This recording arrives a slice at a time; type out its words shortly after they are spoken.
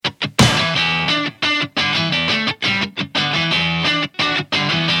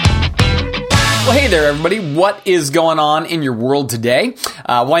Well, hey there, everybody. What is going on in your world today?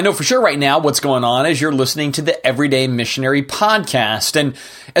 Well, I know for sure right now what's going on is you're listening to the Everyday Missionary podcast. And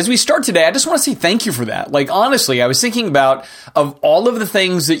as we start today, I just want to say thank you for that. Like, honestly, I was thinking about of all of the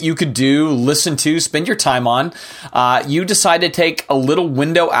things that you could do, listen to, spend your time on, you decided to take a little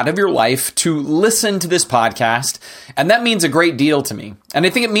window out of your life to listen to this podcast. And that means a great deal to me. And I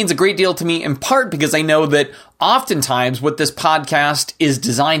think it means a great deal to me in part because I know that oftentimes what this podcast is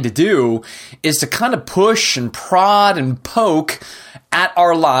designed to do is to kind of push and prod and poke at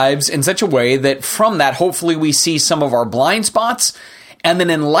our lives in such a way that from that, hopefully we see some of our blind spots. And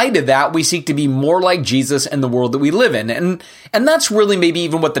then in light of that, we seek to be more like Jesus in the world that we live in. And that's really maybe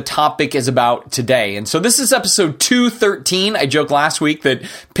even what the topic is about today. And so this is episode 213. I joked last week that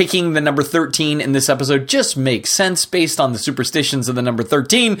picking the number 13 in this episode just makes sense based on the superstitions of the number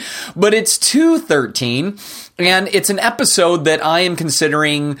 13. But it's 213, and it's an episode that I am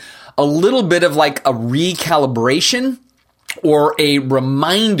considering a little bit of like a recalibration or a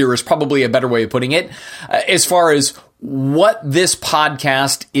reminder is probably a better way of putting it, as far as what this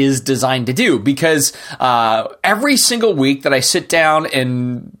podcast is designed to do. Because every single week that I sit down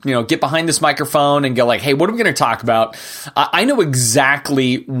and, get behind this microphone and go like, hey, what are we going to talk about? I know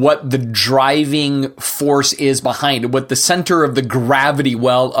exactly what the driving force is behind it, what the center of the gravity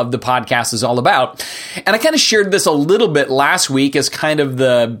well of the podcast is all about. And I kind of shared this a little bit last week as kind of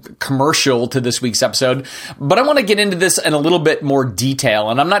the commercial to this week's episode, but I want to get into this in a little bit more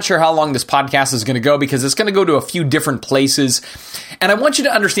detail. And I'm not sure how long this podcast is going to go because it's going to go to a few different places. And I want you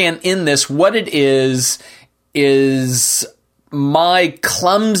to understand in this what it is my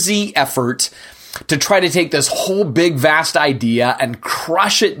clumsy effort to try to take this whole big, vast idea and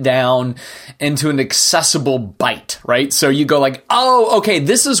crush it down into an accessible bite, right? So you go like, oh, okay,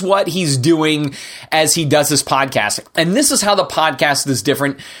 this is what he's doing as he does this podcast. And this is how the podcast is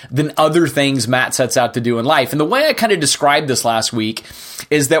different than other things Matt sets out to do in life. And the way I kind of described this last week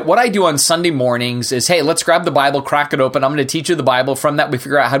is that what I do on Sunday mornings is, hey, let's grab the Bible, crack it open. I'm going to teach you the Bible. From that, we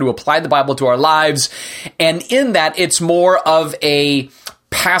figure out how to apply the Bible to our lives. And in that, it's more of a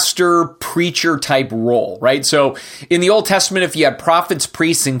pastor, preacher type role, right? So in the Old Testament, if you had prophets,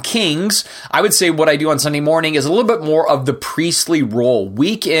 priests, and kings, I would say what I do on Sunday morning is a little bit more of the priestly role,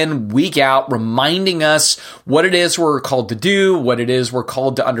 week in, week out, reminding us what it is we're called to do, what it is we're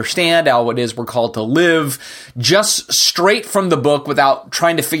called to understand, how it is we're called to live, just straight from the book without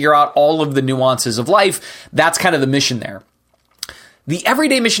trying to figure out all of the nuances of life. That's kind of the mission there. The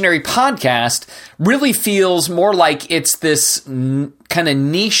Everyday Missionary podcast really feels more like it's this kind of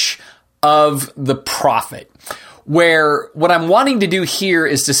niche of the prophet, where what I'm wanting to do here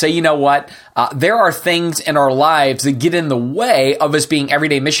is to say, you know what, there are things in our lives that get in the way of us being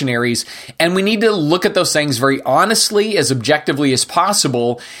everyday missionaries, and we need to look at those things very honestly, as objectively as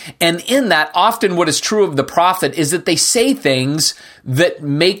possible. And in that, often what is true of the prophet is that they say things that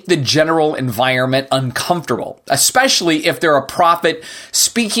make the general environment uncomfortable, especially if they're a prophet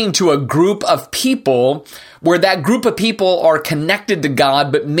speaking to a group of people where that group of people are connected to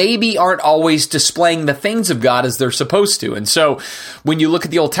God, but maybe aren't always displaying the things of God as they're supposed to. And so when you look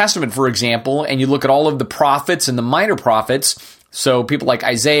at the Old Testament, for example, and you look at all of the prophets and the minor prophets, so people like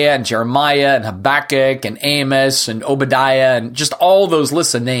Isaiah and Jeremiah and Habakkuk and Amos and Obadiah and just all those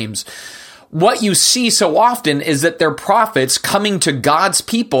lists of names, what you see so often is that they're prophets coming to God's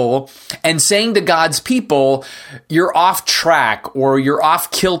people and saying to God's people, you're off track, or you're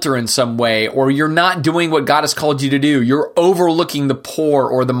off kilter in some way, or you're not doing what God has called you to do. You're overlooking the poor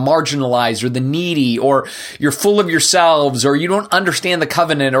or the marginalized or the needy, or you're full of yourselves, or you don't understand the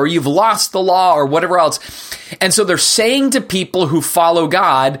covenant, or you've lost the law, or whatever else. And so they're saying to people who follow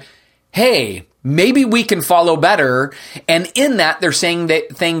God, hey, maybe we can follow better. And in that, they're saying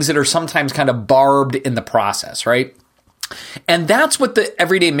that things that are sometimes kind of barbed in the process, right? And that's what the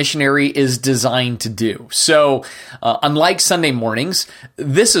Everyday Missionary is designed to do. So unlike Sunday mornings,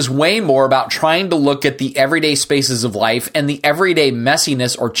 this is way more about trying to look at the everyday spaces of life and the everyday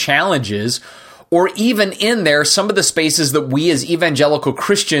messiness or challenges, or even in there, some of the spaces that we as evangelical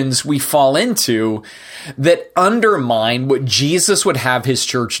Christians, we fall into that undermine what Jesus would have his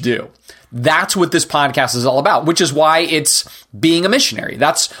church do. That's what this podcast is all about, which is why it's being a missionary.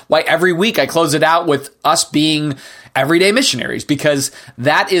 That's why every week I close it out with us being everyday missionaries, because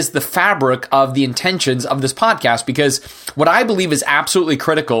that is the fabric of the intentions of this podcast. Because what I believe is absolutely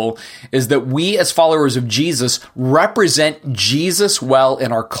critical is that we as followers of Jesus represent Jesus well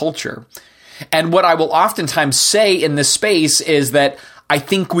in our culture. And what I will oftentimes say in this space is that I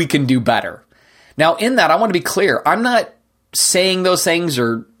think we can do better. Now, in that, I want to be clear. I'm not saying those things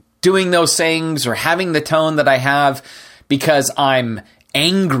or doing those things or having the tone that I have because I'm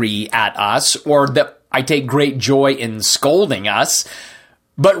angry at us or that I take great joy in scolding us.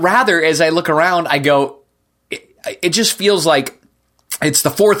 But rather, as I look around, I go, it just feels like it's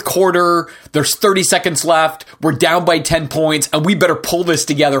the fourth quarter, there's 30 seconds left, we're down by 10 points, and we better pull this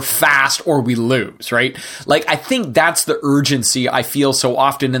together fast or we lose, right? Like, I think that's the urgency I feel so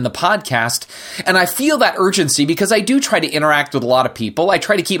often in the podcast. And I feel that urgency because I do try to interact with a lot of people. I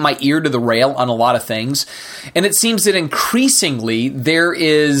try to keep my ear to the rail on a lot of things. And it seems that increasingly there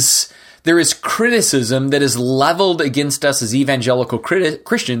is criticism that is leveled against us as evangelical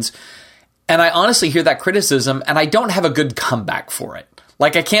Christians. And I honestly hear that criticism and I don't have a good comeback for it.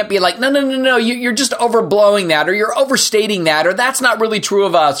 Like, I can't be like, no, you're just overblowing that, or you're overstating that, or that's not really true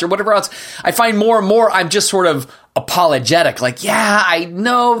of us, or whatever else. I find more and more I'm just sort of apologetic. Like, yeah, I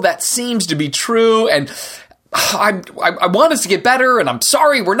know that seems to be true, and I want us to get better, and I'm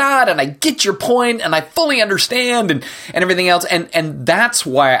sorry we're not, and I get your point, and I fully understand, and everything else. And that's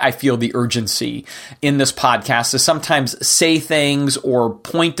why I feel the urgency in this podcast to sometimes say things or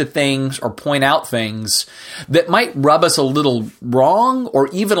point to things or point out things that might rub us a little wrong or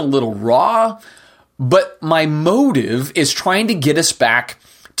even a little raw. But my motive is trying to get us back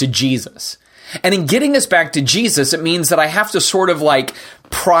to Jesus. And in getting us back to Jesus, it means that I have to sort of like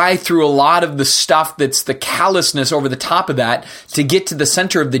pry through a lot of the stuff that's the callousness over the top of that to get to the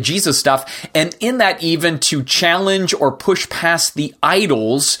center of the Jesus stuff. And in that, even to challenge or push past the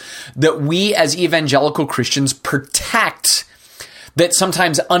idols that we as evangelical Christians protect, that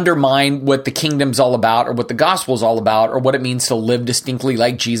sometimes undermine what the kingdom's all about or what the gospel's all about or what it means to live distinctly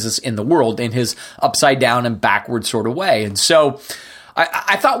like Jesus in the world in his upside down and backward sort of way. And so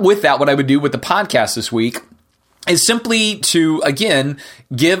I thought with that, what I would do with the podcast this week is simply to, again,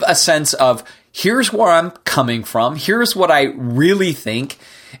 give a sense of here's where I'm coming from, here's what I really think,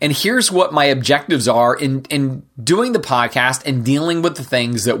 and here's what my objectives are in doing the podcast and dealing with the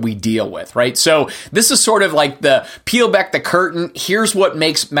things that we deal with, right? So this is sort of like the peel back the curtain. Here's what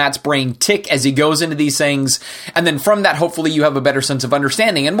makes Matt's brain tick as he goes into these things. And then from that, hopefully you have a better sense of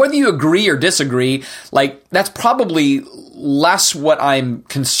understanding. And whether you agree or disagree, like that's probably less what I'm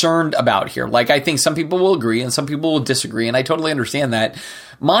concerned about here. Like, I think some people will agree and some people will disagree, and I totally understand that.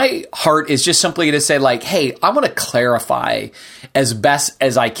 My heart is just simply to say, like, hey, I want to clarify as best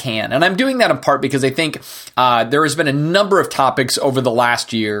as I can. And I'm doing that in part because I think there has been a number of topics over the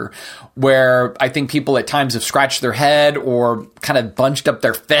last year where I think people at times have scratched their head or kind of bunched up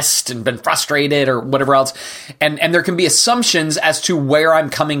their fist and been frustrated or whatever else. And there can be assumptions as to where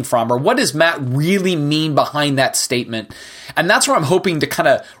I'm coming from or what does Matt really mean behind that statement. And that's where I'm hoping to kind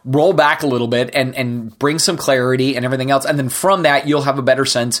of roll back a little bit and bring some clarity and everything else. And then from that, you'll have a better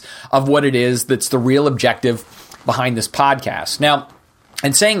sense of what it is that's the real objective behind this podcast. Now,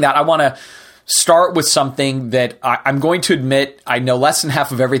 in saying that, I want to start with something that I'm going to admit I know less than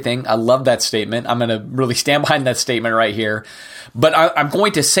half of everything. I love that statement. I'm going to really stand behind that statement right here. But I'm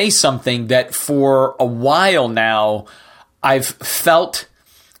going to say something that for a while now, I've felt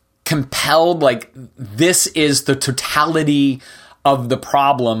compelled, like this is the totality of the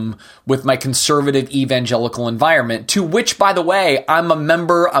problem with my conservative evangelical environment, to which, by the way, I'm a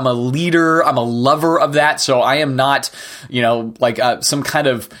member, I'm a leader, I'm a lover of that. So I am not, like some kind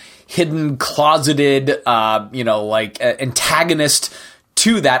of hidden, closeted, antagonist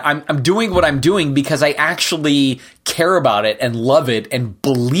to that. I'm doing what I'm doing because I actually care about it and love it and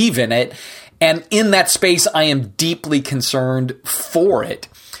believe in it. And in that space, I am deeply concerned for it.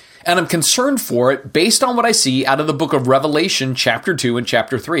 And I'm concerned for it based on what I see out of the book of Revelation, chapter 2 and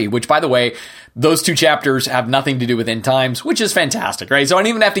chapter 3, which, by the way, those two chapters have nothing to do with end times, which is fantastic, right? So I don't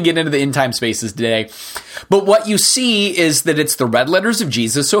even have to get into the end time spaces today. But what you see is that it's the red letters of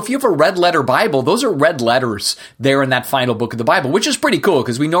Jesus. So if you have a red letter Bible, those are red letters there in that final book of the Bible, which is pretty cool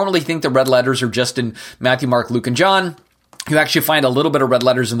because we normally think the red letters are just in Matthew, Mark, Luke, and John. You actually find a little bit of red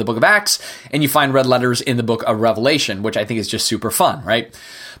letters in the book of Acts, and you find red letters in the book of Revelation, which I think is just super fun, right?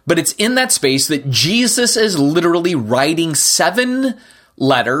 But it's in that space that Jesus is literally writing 7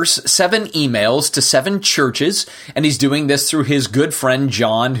 letters, 7 emails to 7 churches, and he's doing this through his good friend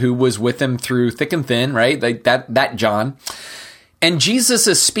John, who was with him through thick and thin, right? Like that John. And Jesus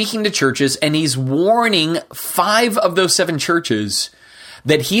is speaking to churches, and he's warning 5 of those 7 churches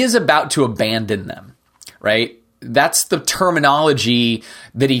that he is about to abandon them, right? That's the terminology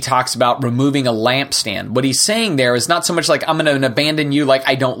that he talks about removing a lampstand. What he's saying there is not so much like, I'm going to abandon you like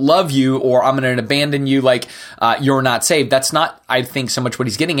I don't love you, or I'm going to abandon you like you're not saved. That's not, I think, so much what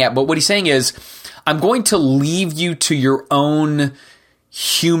he's getting at. But what he's saying is, I'm going to leave you to your own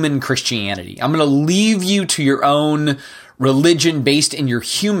human Christianity. I'm going to leave you to your own religion based in your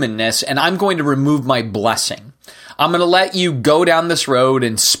humanness, and I'm going to remove my blessing. I'm going to let you go down this road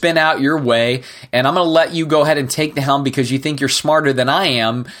and spin out your way, and I'm going to let you go ahead and take the helm because you think you're smarter than I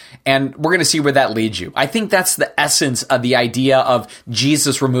am, and we're going to see where that leads you. I think that's the essence of the idea of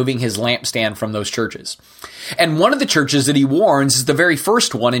Jesus removing his lampstand from those churches. And one of the churches that he warns is the very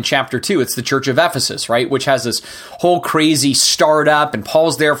first one in chapter 2. It's the church of Ephesus, right? Which has this whole crazy startup, and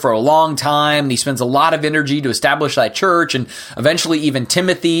Paul's there for a long time, and he spends a lot of energy to establish that church, and eventually even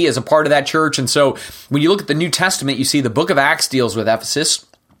Timothy is a part of that church. And so when you look at the New Testament, you see the book of Acts deals with Ephesus.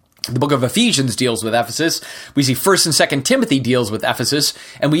 The book of Ephesians deals with Ephesus. We see 1st and 2nd Timothy deals with Ephesus.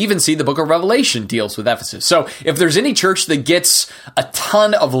 And we even see the book of Revelation deals with Ephesus. So if there's any church that gets a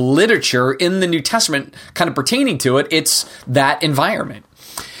ton of literature in the New Testament kind of pertaining to it, it's that environment.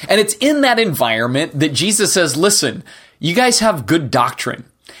 And it's in that environment that Jesus says, listen, you guys have good doctrine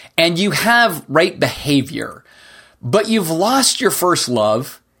and you have right behavior, but you've lost your first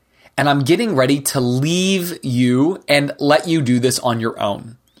love, and I'm getting ready to leave you and let you do this on your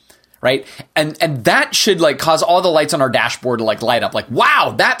own. Right? And that should like cause all the lights on our dashboard to like light up. Like,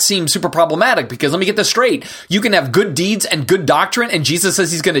 wow, that seems super problematic, because let me get this straight. You can have good deeds and good doctrine, and Jesus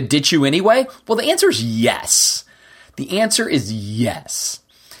says he's going to ditch you anyway? Well, the answer is yes. The answer is yes.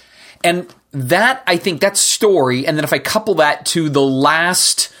 And that, I think, that story, and then if I couple that to the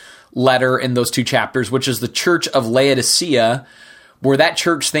last letter in those 2 chapters, which is the church of Laodicea, where that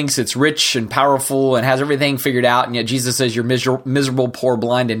church thinks it's rich and powerful and has everything figured out, and yet Jesus says you're miserable, poor,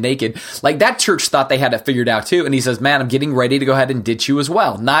 blind, and naked. Like, that church thought they had it figured out too, and he says, man, I'm getting ready to go ahead and ditch you as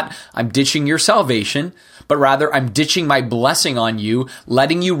well. Not I'm ditching your salvation, but rather I'm ditching my blessing on you,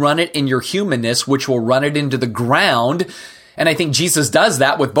 letting you run it in your humanness, which will run it into the ground. And I think Jesus does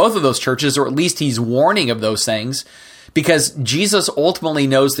that with both of those churches, or at least he's warning of those things. Because Jesus ultimately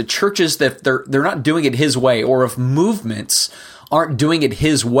knows that churches, that they're not doing it his way, or if movements aren't doing it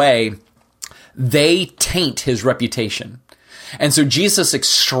his way, they taint his reputation. And so Jesus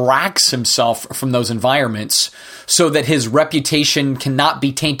extracts himself from those environments so that his reputation cannot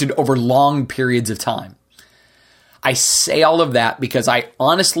be tainted over long periods of time. I say all of that because I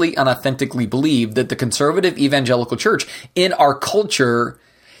honestly and authentically believe that the conservative evangelical church in our culture,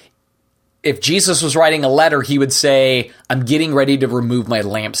 if Jesus was writing a letter, he would say, I'm getting ready to remove my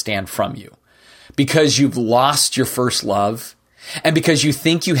lampstand from you because you've lost your first love, and because you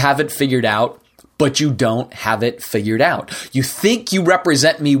think you have it figured out, but you don't have it figured out. You think you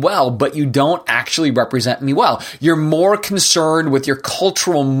represent me well, but you don't actually represent me well. You're more concerned with your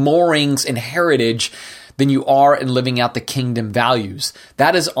cultural moorings and heritage than you are in living out the kingdom values.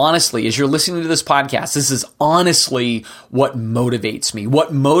 That is honestly, as you're listening to this podcast, this is honestly what motivates me.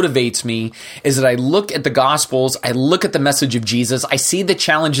 What motivates me is that I look at the Gospels, I look at the message of Jesus, I see the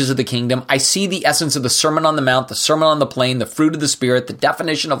challenges of the kingdom, I see the essence of the Sermon on the Mount, the Sermon on the Plain, the fruit of the Spirit, the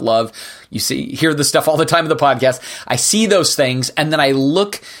definition of love. You hear this stuff all the time in the podcast. I see those things, and then I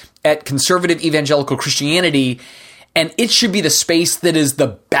look at conservative evangelical Christianity, and it should be the space that is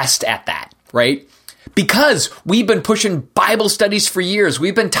the best at that, right? Because we've been pushing Bible studies for years.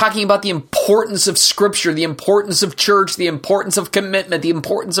 We've been talking about the importance of Scripture, the importance of church, the importance of commitment, the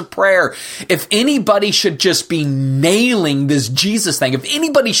importance of prayer. If anybody should just be nailing this Jesus thing, if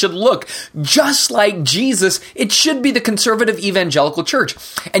anybody should look just like Jesus, it should be the conservative evangelical church.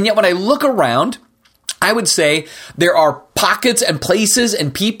 And yet when I look around, I would say there are pockets and places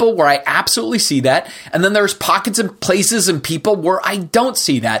and people where I absolutely see that. And then there's pockets and places and people where I don't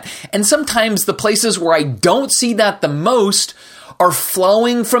see that. And sometimes the places where I don't see that the most are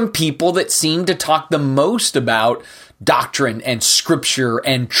flowing from people that seem to talk the most about doctrine and scripture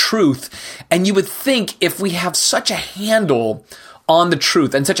and truth. And you would think if we have such a handle on the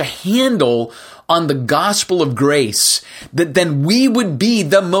truth and such a handle on the gospel of grace, that then we would be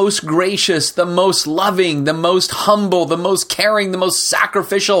the most gracious, the most loving, the most humble, the most caring, the most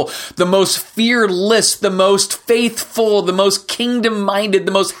sacrificial, the most fearless, the most faithful, the most kingdom-minded,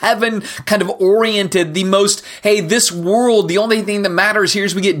 the most heaven kind of oriented, the most, hey, this world, the only thing that matters here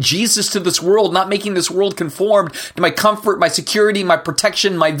is we get Jesus to this world, not making this world conformed to my comfort, my security, my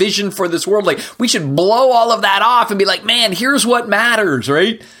protection, my vision for this world. Like, we should blow all of that off and be like, man, here's what matters,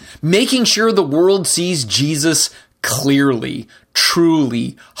 right? Making sure the world sees Jesus clearly,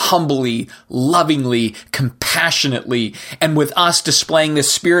 truly, humbly, lovingly, compassionately, and with us displaying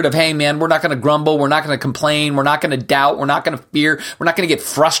this spirit of, hey man, we're not going to grumble, we're not going to complain, we're not going to doubt, we're not going to fear, we're not going to get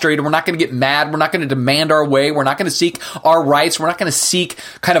frustrated, we're not going to get mad, we're not going to demand our way, we're not going to seek our rights, we're not going to seek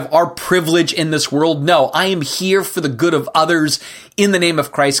kind of our privilege in this world. No, I am here for the good of others in the name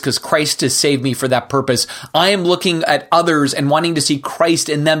of Christ, because Christ has saved me for that purpose. I am looking at others and wanting to see Christ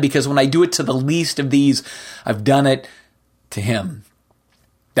in them, because when I do it to the least of these, I've done it to him.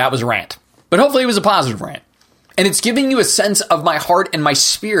 That was a rant, but hopefully it was a positive rant. And it's giving you a sense of my heart and my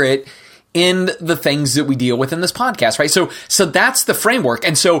spirit in the things that we deal with in this podcast, right? So that's the framework.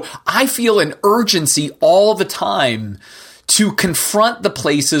 And so I feel an urgency all the time to confront the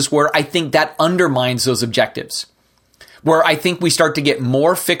places where I think that undermines those objectives, where I think we start to get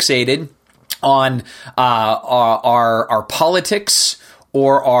more fixated on our politics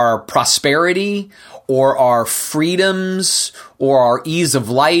or our prosperity or our freedoms or our ease of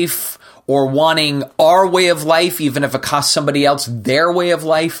life or wanting our way of life, even if it costs somebody else their way of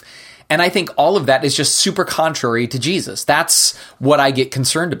life. And I think all of that is just super contrary to Jesus. That's what I get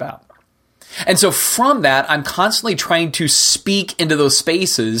concerned about. And so from that, I'm constantly trying to speak into those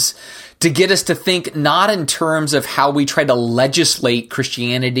spaces to get us to think not in terms of how we try to legislate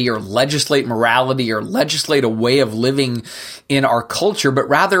Christianity or legislate morality or legislate a way of living in our culture, but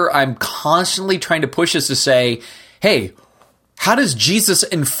rather I'm constantly trying to push us to say, hey, how does Jesus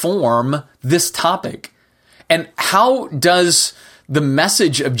inform this topic? And how does the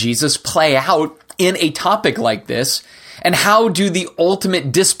message of Jesus play out in a topic like this? And how do the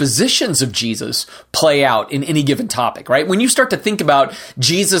ultimate dispositions of Jesus play out in any given topic, right? When you start to think about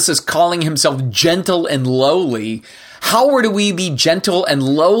Jesus as calling himself gentle and lowly, how do we be gentle and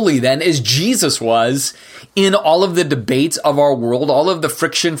lowly then as Jesus was in all of the debates of our world, all of the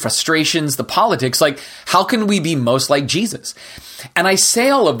friction, frustrations, the politics? Like, how can we be most like Jesus? And I say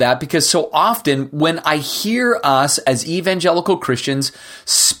all of that because so often when I hear us as evangelical Christians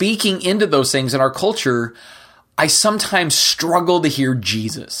speaking into those things in our culture, I sometimes struggle to hear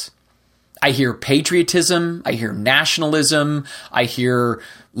Jesus. I hear patriotism, I hear nationalism, I hear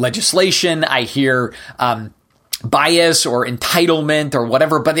legislation, I hear bias or entitlement or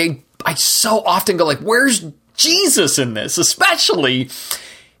whatever, but I so often go like, where's Jesus in this? Especially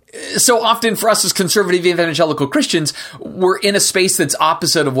so often for us as conservative evangelical Christians, we're in a space that's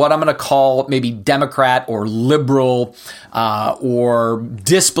opposite of what I'm going to call maybe Democrat or liberal or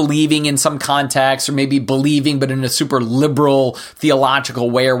disbelieving in some context, or maybe believing but in a super liberal theological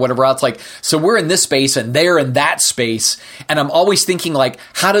way or whatever else. Like, so we're in this space and they're in that space. And I'm always thinking like,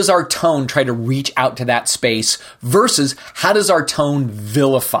 how does our tone try to reach out to that space versus how does our tone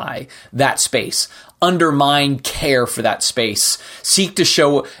vilify that space? Undermine care for that space, seek to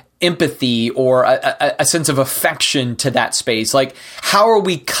show empathy or a sense of affection to that space. Like, how are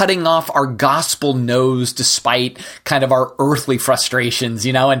we cutting off our gospel nose despite kind of our earthly frustrations,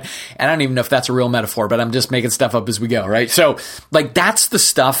 you know? And I don't even know if that's a real metaphor, but I'm just making stuff up as we go, right? So like, that's the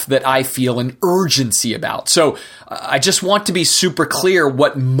stuff that I feel an urgency about. So I just want to be super clear.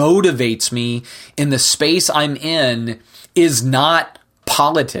 What motivates me in the space I'm in is not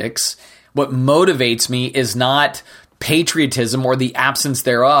politics. What motivates me is not patriotism or the absence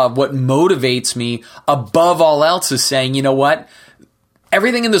thereof. What motivates me above all else is saying, you know what?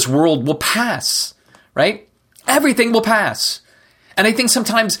 Everything in this world will pass, right? Everything will pass. And I think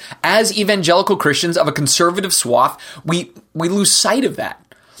sometimes as evangelical Christians of a conservative swath, we lose sight of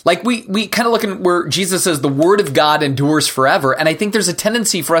that. Like we kind of look at where Jesus says the word of God endures forever. And I think there's a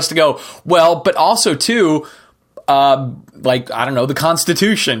tendency for us to go, well, but also too, like, I don't know, the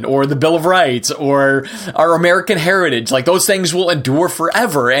Constitution or the Bill of Rights or our American heritage, like those things will endure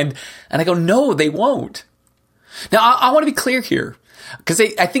forever. And I go, no, they won't. Now, I want to be clear here because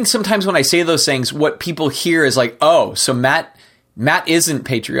I think sometimes when I say those things, what people hear is like, oh, so Matt isn't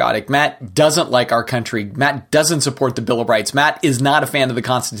patriotic. Matt doesn't like our country. Matt doesn't support the Bill of Rights. Matt is not a fan of the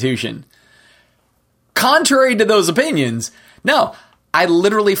Constitution. Contrary to those opinions, no, I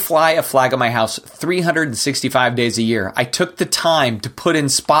literally fly a flag on my house 365 days a year. I took the time to put in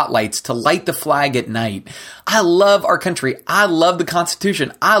spotlights to light the flag at night. I love our country. I love the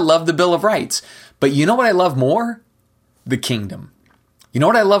Constitution. I love the Bill of Rights. But you know what I love more? The kingdom. You know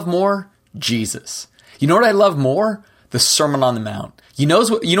what I love more? Jesus. You know what I love more? The Sermon on the Mount. You know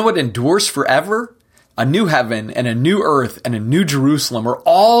what endures forever? A new heaven and a new earth and a new Jerusalem where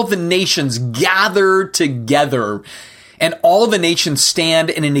all the nations gather together and all the nations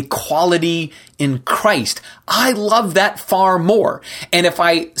stand in an equality in Christ. I love that far more. And if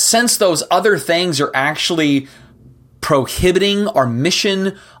I sense those other things are actually prohibiting our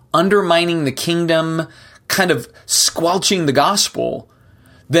mission, undermining the kingdom, kind of squelching the gospel,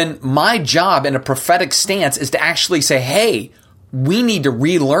 then my job in a prophetic stance is to actually say, hey, we need to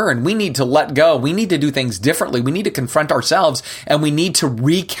relearn. We need to let go. We need to do things differently. We need to confront ourselves and we need to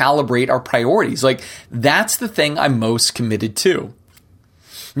recalibrate our priorities. Like, that's the thing I'm most committed to.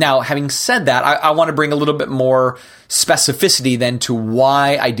 Now, having said that, I want to bring a little bit more specificity then to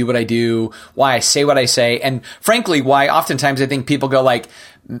why I do what I do, why I say what I say, and frankly, why oftentimes I think people go like,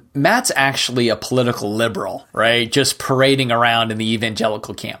 Matt's actually a political liberal, right? Just parading around in the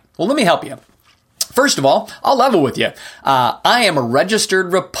evangelical camp. Well, let me help you. First of all, I'll level with you. I am a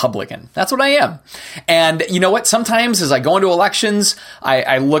registered Republican. That's what I am. And you know what? Sometimes as I go into elections,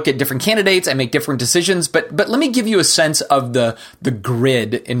 I look at different candidates, I make different decisions, but let me give you a sense of the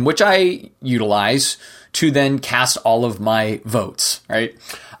grid in which I utilize to then cast all of my votes, right?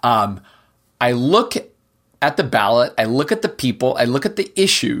 I look at the ballot, I look at the people, I look at the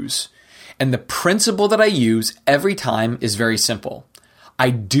issues, and the principle that I use every time is very simple. I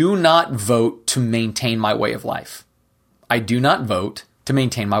do not vote to maintain my way of life. I do not vote to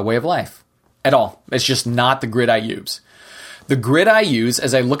maintain my way of life at all. It's just not the grid I use. The grid I use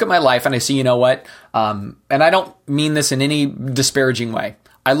as I look at my life and I see, you know what, and I don't mean this in any disparaging way.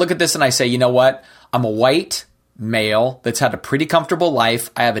 I look at this and I say, you know what, I'm a white male that's had a pretty comfortable life.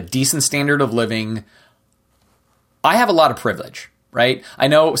 I have a decent standard of living. I have a lot of privilege, right? I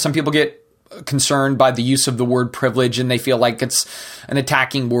know some people get concerned by the use of the word privilege and they feel like it's an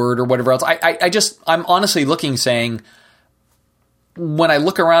attacking word or whatever else. I'm honestly looking, saying, when I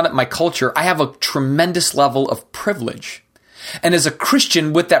look around at my culture, I have a tremendous level of privilege. And as a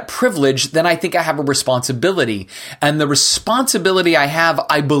Christian with that privilege, then I think I have a responsibility. And the responsibility I have,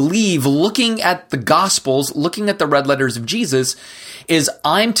 I believe, looking at the Gospels, looking at the red letters of Jesus, is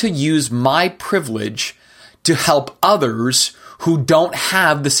I'm to use my privilege to help others who don't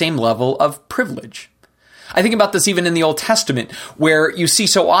have the same level of privilege. I think about this even in the Old Testament, where you see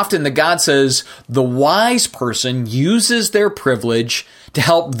so often that God says the wise person uses their privilege to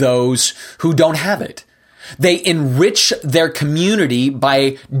help those who don't have it. They enrich their community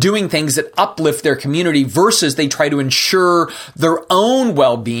by doing things that uplift their community versus they try to ensure their own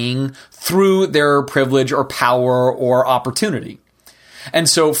well-being through their privilege or power or opportunity. And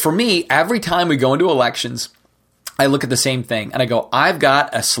so for me, every time we go into elections, I look at the same thing and I go, I've got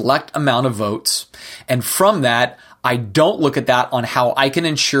a select amount of votes. And from that, I don't look at that on how I can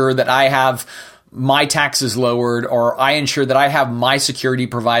ensure that I have my taxes lowered, or I ensure that I have my security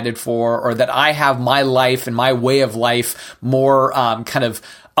provided for, or that I have my life and my way of life more kind of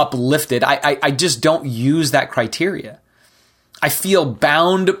uplifted. I just don't use that criteria. I feel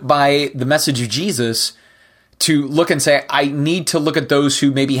bound by the message of Jesus to look and say, I need to look at those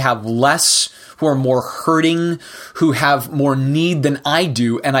who maybe have less, who are more hurting, who have more need than I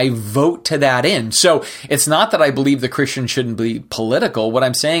do, and I vote to that end. So it's not that I believe the Christian shouldn't be political. What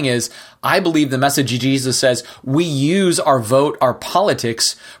I'm saying is I believe the message of Jesus says we use our vote, our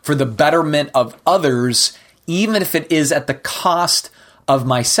politics, for the betterment of others, even if it is at the cost of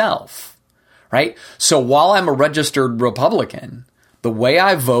myself, right? So while I'm a registered Republican, the way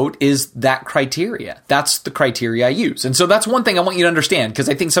I vote is that criteria. That's the criteria I use. And so that's one thing I want you to understand, because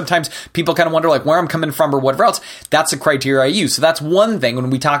I think sometimes people kind of wonder like where I'm coming from or whatever else. That's the criteria I use. So that's one thing when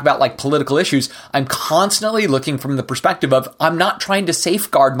we talk about like political issues, I'm constantly looking from the perspective of I'm not trying to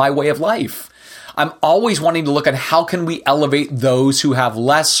safeguard my way of life. I'm always wanting to look at how can we elevate those who have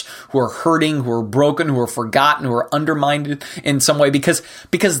less, who are hurting, who are broken, who are forgotten, who are undermined in some way, because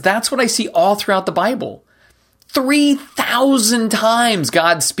that's what I see all throughout the Bible. 3,000 times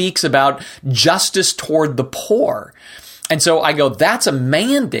God speaks about justice toward the poor. And so I go, that's a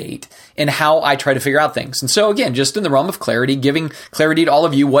mandate in how I try to figure out things. And so again, just in the realm of clarity, giving clarity to all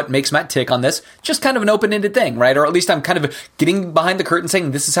of you what makes Matt tick on this, just kind of an open-ended thing, right? Or at least I'm kind of getting behind the curtain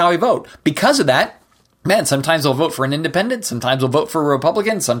saying this is how I vote. Because of that, man, sometimes I'll vote for an independent, sometimes I'll vote for a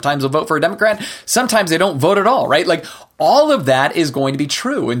Republican, sometimes I'll vote for a Democrat, sometimes I don't vote at all, right? Like all of that is going to be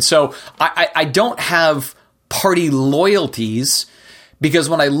true. And so I don't have party loyalties, because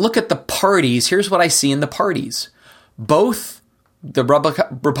when I look at the parties, here's what I see in the parties. Both the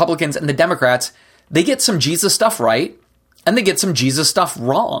Republicans and the Democrats, they get some Jesus stuff right, and they get some Jesus stuff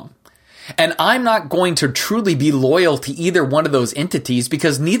wrong. And I'm not going to truly be loyal to either one of those entities,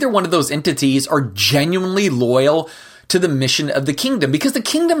 because neither one of those entities are genuinely loyal to the mission of the kingdom, because the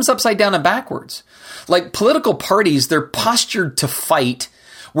kingdom's upside down and backwards. Like political parties, they're postured to fight,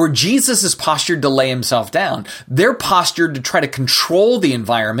 where Jesus is postured to lay himself down. They're postured to try to control the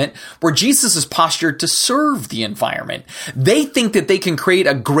environment, where Jesus is postured to serve the environment. They think that they can create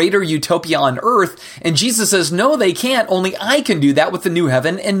a greater utopia on earth, and Jesus says, no, they can't. Only I can do that with the new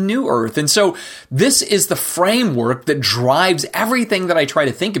heaven and new earth. And so this is the framework that drives everything that I try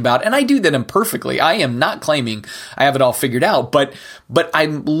to think about, and I do that imperfectly. I am not claiming I have it all figured out, but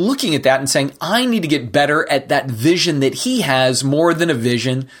I'm looking at that and saying, I need to get better at that vision that he has more than a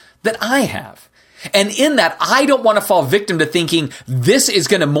vision that I have. And in that, I don't want to fall victim to thinking this is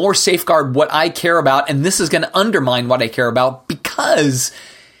going to more safeguard what I care about and this is going to undermine what I care about, because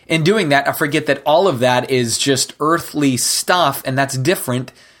in doing that, I forget that all of that is just earthly stuff, and that's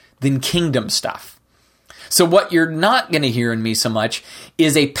different than kingdom stuff. So what you're not going to hear in me so much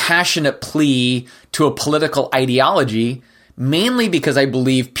is a passionate plea to a political ideology, mainly because I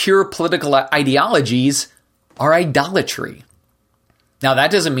believe pure political ideologies are idolatry. Now,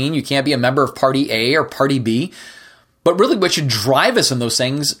 that doesn't mean you can't be a member of Party A or Party B, but really what should drive us in those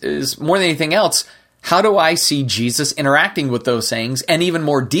things is, more than anything else, how do I see Jesus interacting with those things? And even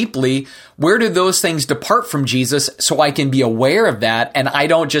more deeply, where do those things depart from Jesus so I can be aware of that and I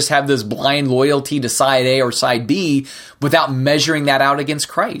don't just have this blind loyalty to side A or side B without measuring that out against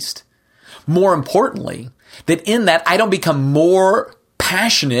Christ? More importantly, that in that I don't become more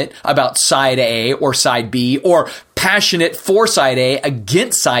passionate about side A or side B, or passionate for side A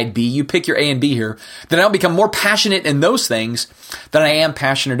against side B. You pick your A and B here. Then I'll become more passionate in those things than I am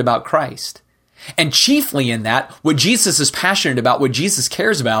passionate about Christ. And chiefly in that, what Jesus is passionate about, what Jesus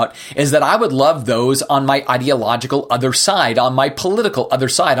cares about, is that I would love those on my ideological other side, on my political other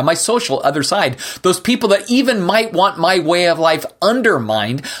side, on my social other side, those people that even might want my way of life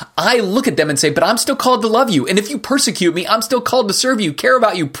undermined. I look at them and say, but I'm still called to love you. And if you persecute me, I'm still called to serve you, care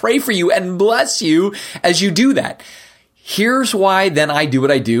about you, pray for you, and bless you as you do that. Here's why then I do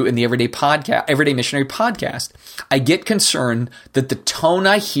what I do in the Everyday Missionary podcast. I get concerned that the tone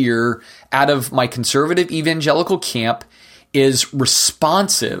I hear out of my conservative evangelical camp is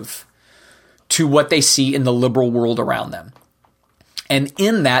responsive to what they see in the liberal world around them. And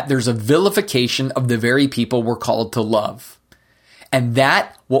in that, there's a vilification of the very people we're called to love. And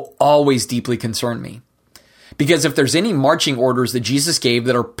that will always deeply concern me. Because if there's any marching orders that Jesus gave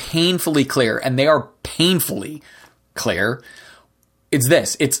that are painfully clear, and they are painfully clear, it's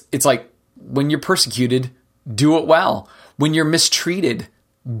this. It's like, when you're persecuted, do it well. When you're mistreated,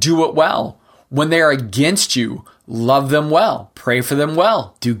 do it well. When they are against you, love them well. Pray for them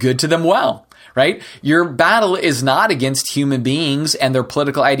well. Do good to them well, right? Your battle is not against human beings and their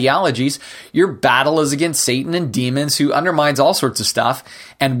political ideologies. Your battle is against Satan and demons who undermines all sorts of stuff.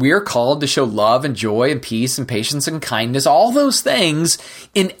 And we're called to show love and joy and peace and patience and kindness, all those things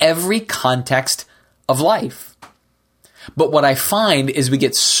in every context of life. But what I find is we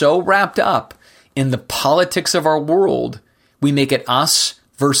get so wrapped up in the politics of our world, we make it us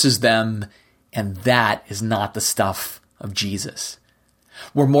versus them, and that is not the stuff of Jesus.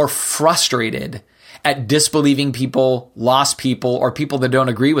 We're more frustrated at disbelieving people, lost people, or people that don't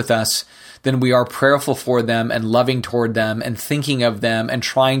agree with us than we are prayerful for them and loving toward them and thinking of them and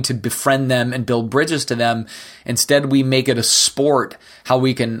trying to befriend them and build bridges to them. Instead, we make it a sport how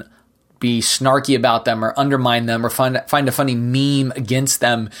we can be snarky about them or undermine them or find a funny meme against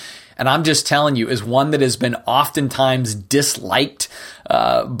them. And I'm just telling you, as one that has been oftentimes disliked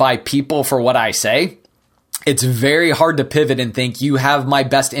by people for what I say, it's very hard to pivot and think you have my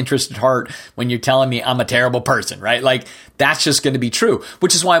best interest at heart when you're telling me I'm a terrible person, right? Like, that's just going to be true,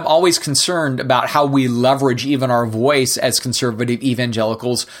 which is why I'm always concerned about how we leverage even our voice as conservative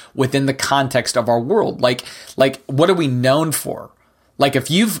evangelicals within the context of our world. Like, what are we known for? Like,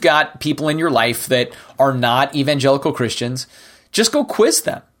 if you've got people in your life that are not evangelical Christians, just go quiz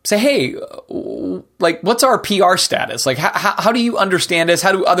them. Say, hey, like, what's our PR status? Like, how do you understand us?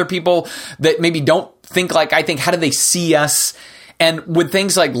 How do other people that maybe don't think like I think, how do they see us? And would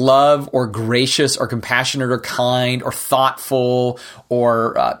things like love or gracious or compassionate or kind or thoughtful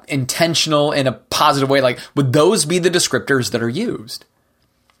or intentional in a positive way, like, would those be the descriptors that are used?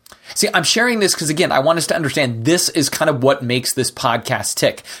 See, I'm sharing this because, again, I want us to understand this is kind of what makes this podcast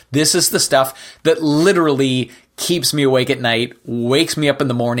tick. This is the stuff that literally keeps me awake at night, wakes me up in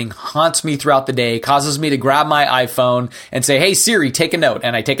the morning, haunts me throughout the day, causes me to grab my iPhone and say, hey, Siri, take a note.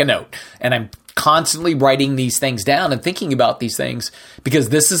 And I take a note. And I'm constantly writing these things down and thinking about these things because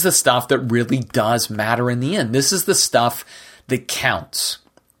this is the stuff that really does matter in the end. This is the stuff that counts.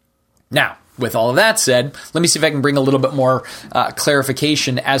 Now, with all of that said, let me see if I can bring a little bit more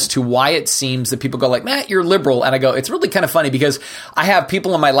clarification as to why it seems that people go like, Matt, you're liberal. And I go, it's really kind of funny because I have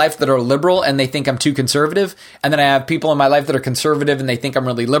people in my life that are liberal and they think I'm too conservative. And then I have people in my life that are conservative and they think I'm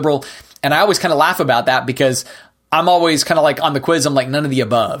really liberal. And I always kind of laugh about that because I'm always kind of like on the quiz, I'm like none of the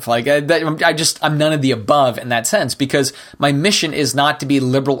above. Like I'm none of the above in that sense because my mission is not to be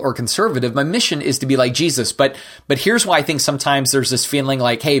liberal or conservative. My mission is to be like Jesus. But here's why I think sometimes there's this feeling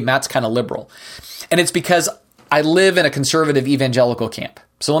like, hey, Matt's kind of liberal. And it's because I live in a conservative evangelical camp.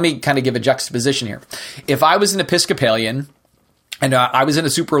 So let me kind of give a juxtaposition here. If I was an Episcopalian and I was in a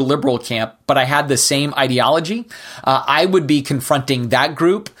super liberal camp, but I had the same ideology, I would be confronting that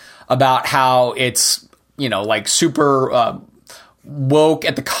group about how it's, like super woke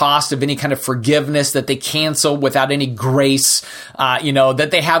at the cost of any kind of forgiveness, that they cancel without any grace, that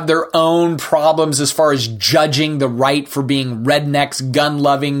they have their own problems as far as judging the right for being rednecks,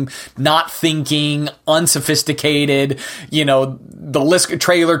 gun-loving, not thinking, unsophisticated, the list,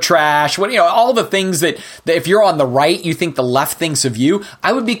 trailer trash, all the things that if you're on the right, you think the left thinks of you.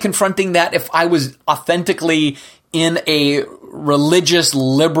 I would be confronting that if I was authentically in a religious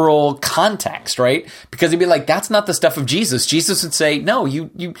liberal context, right? Because he'd be like, that's not the stuff of Jesus. Jesus would say, no,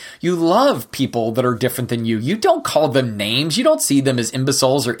 you love people that are different than you. You don't call them names. You don't see them as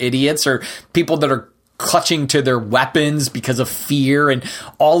imbeciles or idiots or people that are clutching to their weapons because of fear and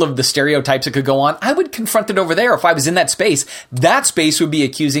all of the stereotypes that could go on. I would confront it over there if I was in that space. That space would be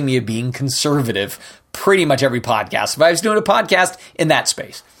accusing me of being conservative pretty much every podcast. If I was doing a podcast in that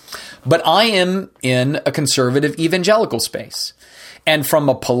space. But I am in a conservative evangelical space. And from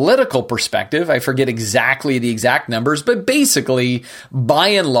a political perspective, I forget exactly the exact numbers, but basically, by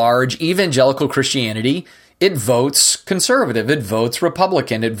and large, evangelical Christianity, it votes conservative, it votes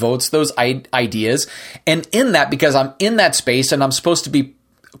Republican, it votes those ideas. And in that, because I'm in that space and I'm supposed to be,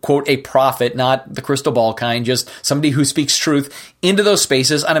 quote, a prophet, not the crystal ball kind, just somebody who speaks truth into those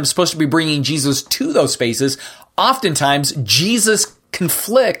spaces, and I'm supposed to be bringing Jesus to those spaces, oftentimes Jesus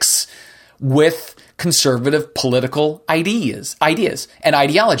conflicts with conservative political ideas and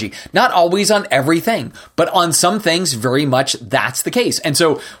ideology. Not always on everything, but on some things, very much that's the case. And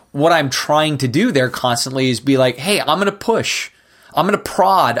so what I'm trying to do there constantly is be like, hey, I'm going to push, I'm going to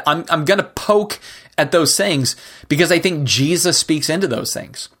prod, I'm going to poke at those things because I think Jesus speaks into those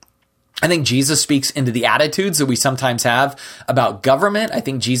things. I think Jesus speaks into the attitudes that we sometimes have about government. I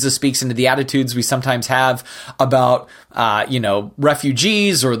think Jesus speaks into the attitudes we sometimes have about,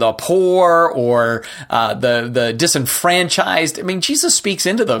 refugees or the poor or the disenfranchised. I mean, Jesus speaks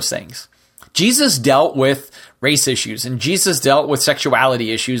into those things. Jesus dealt with race issues, and Jesus dealt with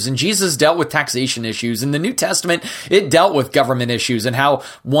sexuality issues, and Jesus dealt with taxation issues. In the New Testament, it dealt with government issues and how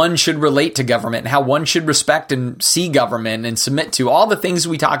one should relate to government and how one should respect and see government and submit to all the things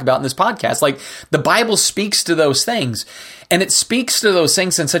we talk about in this podcast. Like, the Bible speaks to those things, and it speaks to those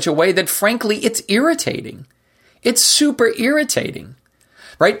things in such a way that, frankly, it's irritating. It's super irritating,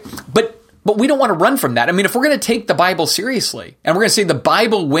 right? But we don't want to run from that. I mean, if we're going to take the Bible seriously and we're going to say the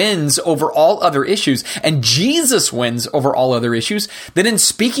Bible wins over all other issues and Jesus wins over all other issues, then in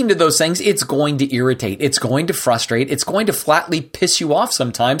speaking to those things, it's going to irritate. It's going to frustrate. It's going to flatly piss you off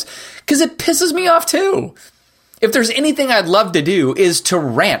sometimes because it pisses me off too. If there's anything I'd love to do is to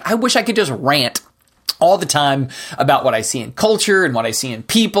rant. I wish I could just rant all the time about what I see in culture and what I see in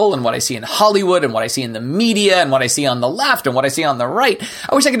people and what I see in Hollywood and what I see in the media and what I see on the left and what I see on the right.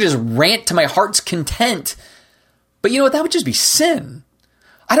 I wish I could just rant to my heart's content. But you know what? That would just be sin.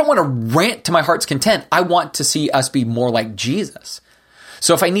 I don't want to rant to my heart's content. I want to see us be more like Jesus.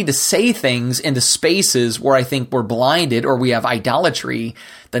 So if I need to say things into spaces where I think we're blinded or we have idolatry,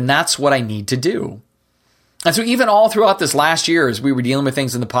 then that's what I need to do. And so even all throughout this last year, as we were dealing with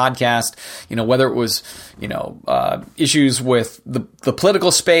things in the podcast, whether it was, issues with the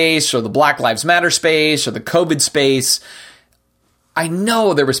political space or the Black Lives Matter space or the COVID space, I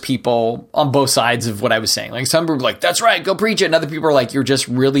know there was people on both sides of what I was saying. Like, some people were like, that's right, go preach it. And other people are like, you're just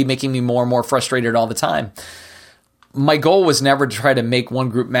really making me more and more frustrated all the time. My goal was never to try to make one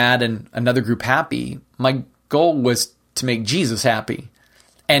group mad and another group happy. My goal was to make Jesus happy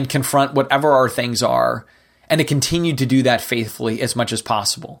and confront whatever our things are, and to continue to do that faithfully as much as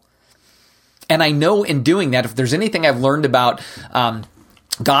possible. And I know in doing that, if there's anything I've learned about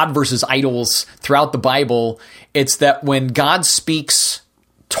God versus idols throughout the Bible, it's that when God speaks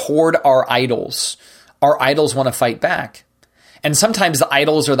toward our idols want to fight back. And sometimes the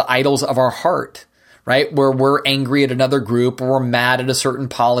idols are the idols of our heart, right? Where we're angry at another group or we're mad at a certain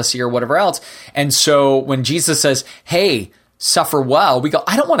policy or whatever else. And so when Jesus says, hey, suffer well, we go,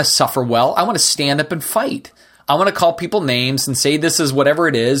 I don't want to suffer well. I want to stand up and fight. I want to call people names and say this is whatever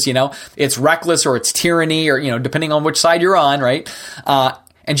it is, it's reckless or it's tyranny or, depending on which side you're on, right?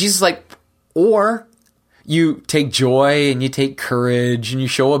 And Jesus is like, or you take joy and you take courage and you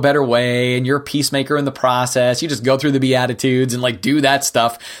show a better way and you're a peacemaker in the process. You just go through the Beatitudes and do that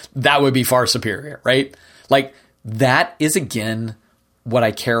stuff. That would be far superior, right? That is, again, what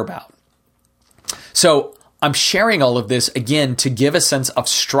I care about. So I'm sharing all of this, again, to give a sense of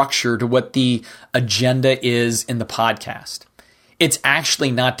structure to what the agenda is in the podcast. It's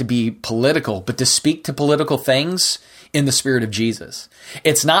actually not to be political, but to speak to political things in the spirit of Jesus.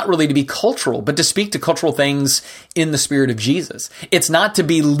 It's not really to be cultural, but to speak to cultural things in the spirit of Jesus. It's not to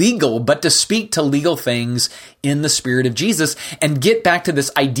be legal, but to speak to legal things in the spirit of Jesus and get back to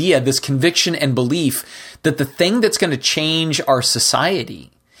this idea, this conviction and belief that the thing that's going to change our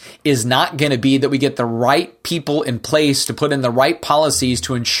society is not going to be that we get the right people in place to put in the right policies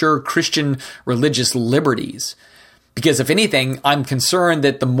to ensure Christian religious liberties. Because if anything, I'm concerned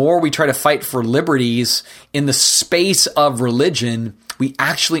that the more we try to fight for liberties in the space of religion, we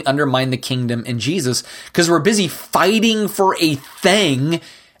actually undermine the kingdom in Jesus because we're busy fighting for a thing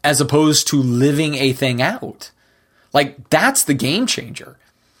as opposed to living a thing out. Like, that's the game changer.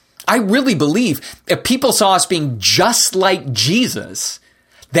 I really believe if people saw us being just like Jesus,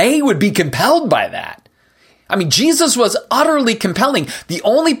 they would be compelled by that. I mean, Jesus was utterly compelling. The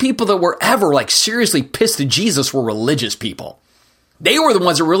only people that were ever seriously pissed at Jesus were religious people. They were the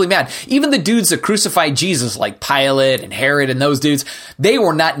ones that were really mad. Even the dudes that crucified Jesus, like Pilate and Herod and those dudes, they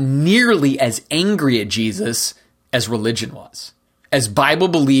were not nearly as angry at Jesus as religion was. As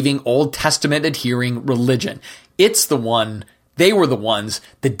Bible-believing, Old Testament adhering religion. They were the ones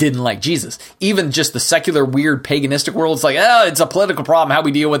that didn't like Jesus. Even just the secular, weird, paganistic world, it's like, it's a political problem. How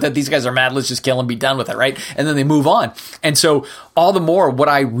we deal with it? These guys are mad. Let's just kill them, be done with it, right? And then they move on. And so all the more, what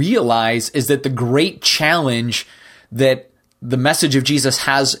I realize is that the great challenge that the message of Jesus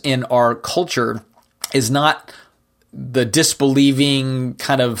has in our culture is not the disbelieving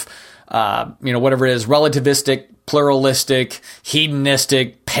kind of, whatever it is, relativistic, pluralistic,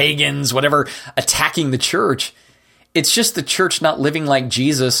 hedonistic, pagans, whatever, attacking the church. It's just the church not living like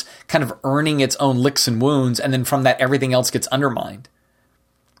Jesus, kind of earning its own licks and wounds, and then from that, everything else gets undermined.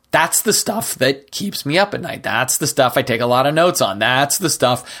 That's the stuff that keeps me up at night. That's the stuff I take a lot of notes on. That's the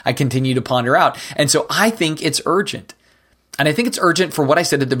stuff I continue to ponder out. And so I think it's urgent. And I think it's urgent for what I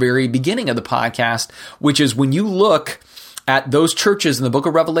said at the very beginning of the podcast, which is when you look at those churches in the book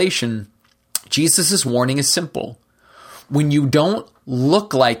of Revelation, Jesus' warning is simple. When you don't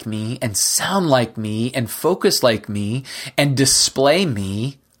look like me and sound like me and focus like me and display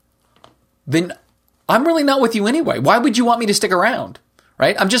me, then I'm really not with you anyway. Why would you want me to stick around,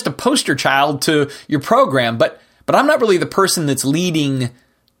 right? I'm just a poster child to your program, but I'm not really the person that's leading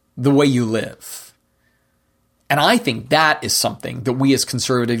the way you live. And I think that is something that we as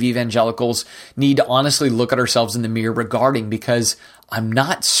conservative evangelicals need to honestly look at ourselves in the mirror regarding, because I'm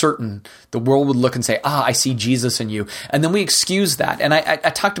not certain the world would look and say, I see Jesus in you. And then we excuse that. And I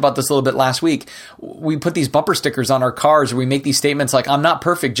talked about this a little bit last week. We put these bumper stickers on our cars, or we make these statements like, I'm not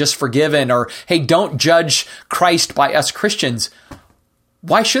perfect, just forgiven, or, hey, don't judge Christ by us Christians.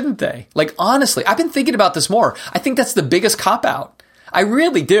 Why shouldn't they? Honestly, I've been thinking about this more. I think that's the biggest cop-out. I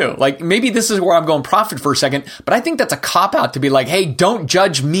really do. Maybe this is where I'm going prophet for a second, but I think that's a cop-out to be like, hey, don't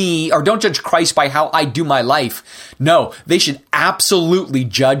judge me or don't judge Christ by how I do my life. No, they should absolutely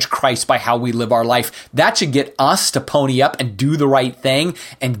judge Christ by how we live our life. That should get us to pony up and do the right thing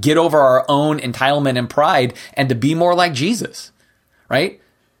and get over our own entitlement and pride and to be more like Jesus, right?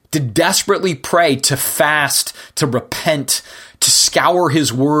 To desperately pray, to fast, to repent, to scour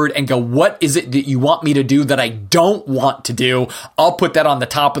his word and go, what is it that you want me to do that I don't want to do? I'll put that on the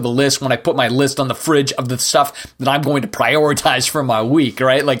top of the list when I put my list on the fridge of the stuff that I'm going to prioritize for my week,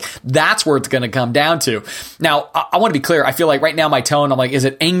 right? That's where it's going to come down to. Now, I want to be clear. I feel like right now my tone, I'm like, is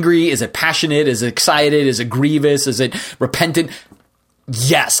it angry? Is it passionate? Is it excited? Is it grievous? Is it repentant?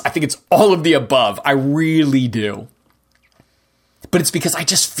 Yes, I think it's all of the above. I really do. But it's because I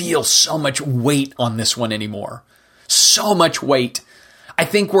just feel so much weight on this one anymore. So much weight. I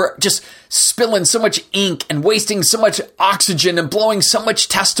think we're just spilling so much ink and wasting so much oxygen and blowing so much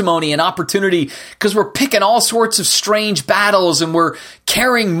testimony and opportunity because we're picking all sorts of strange battles and we're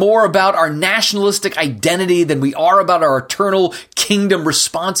caring more about our nationalistic identity than we are about our eternal kingdom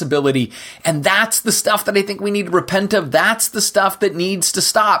responsibility. And that's the stuff that I think we need to repent of. That's the stuff that needs to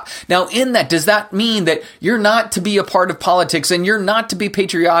stop. Now, in that, does that mean that you're not to be a part of politics and you're not to be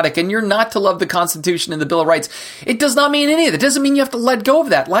patriotic and you're not to love the Constitution and the Bill of Rights? It does not mean any of that. It doesn't mean you have to let go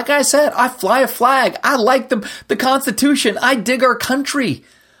of that. Like I said, I fly a flag. I like the Constitution. I dig our country.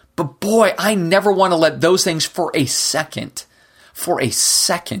 But boy, I never want to let those things for a second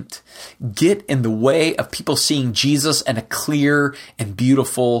get in the way of people seeing Jesus in a clear and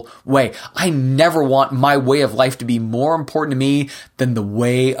beautiful way. I never want my way of life to be more important to me than the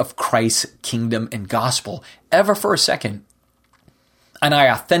way of Christ's kingdom and gospel, ever for a second. And I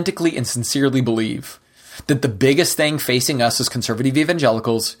authentically and sincerely believe that the biggest thing facing us as conservative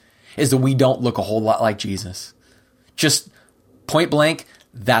evangelicals is that we don't look a whole lot like Jesus. Just point blank,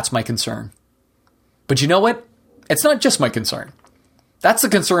 that's my concern. But you know what? It's not just my concern. That's the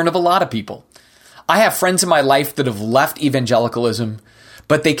concern of a lot of people. I have friends in my life that have left evangelicalism,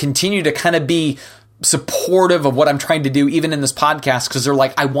 but they continue to kind of be supportive of what I'm trying to do, even in this podcast, because they're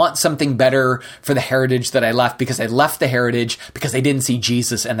like, I want something better for the heritage that I left, because I left the heritage because they didn't see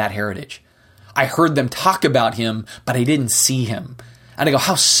Jesus in that heritage. I heard them talk about him, but I didn't see him. And I go,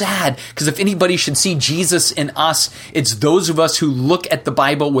 how sad, because if anybody should see Jesus in us, it's those of us who look at the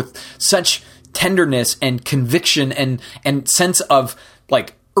Bible with such tenderness and conviction and sense of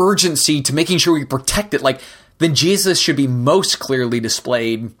like urgency to making sure we protect it. Like, then Jesus should be most clearly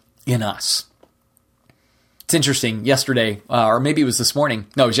displayed in us. It's interesting. Yesterday, or maybe it was this morning.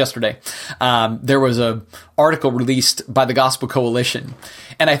 No, it was yesterday. There was an article released by the Gospel Coalition.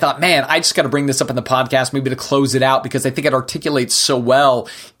 And I thought, man, I just got to bring this up in the podcast, maybe to close it out, because I think it articulates so well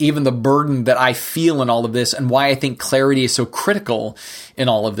even the burden that I feel in all of this and why I think clarity is so critical in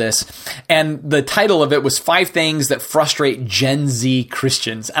all of this. And the title of it was 5 Things That Frustrate Gen Z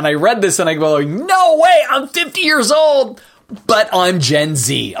Christians. And I read this and I go, no way, I'm 50 years old. But I'm Gen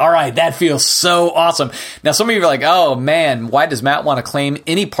Z. All right, that feels so awesome. Now, some of you are like, oh man, why does Matt want to claim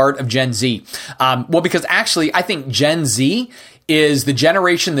any part of Gen Z? Well, because actually, I think Gen Z is the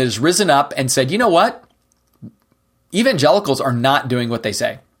generation that has risen up and said, you know what? Evangelicals are not doing what they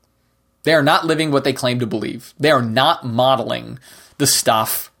say. They are not living what they claim to believe. They are not modeling the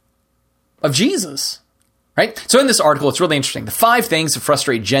stuff of Jesus. Right? So in this article, it's really interesting. The 5 things that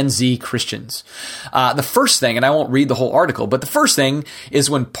frustrate Gen Z Christians. The first thing, and I won't read the whole article, but the first thing is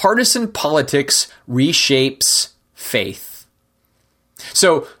when partisan politics reshapes faith.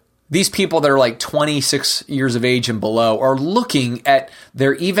 So these people that are like 26 years of age and below are looking at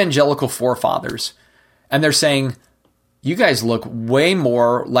their evangelical forefathers and they're saying, you guys look way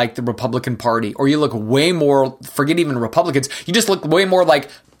more like the Republican Party, or you look way more, forget even Republicans, you just look way more like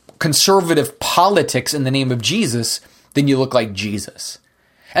conservative politics in the name of Jesus than you look like Jesus.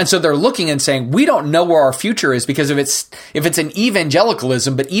 And so they're looking and saying, we don't know where our future is, because if it's an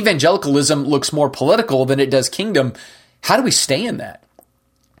evangelicalism, but evangelicalism looks more political than it does kingdom, how do we stay in that?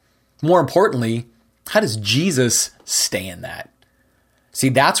 More importantly, how does Jesus stay in that? See,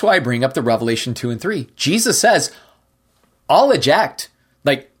 that's why I bring up the Revelation 2 and 3. Jesus says, I'll eject.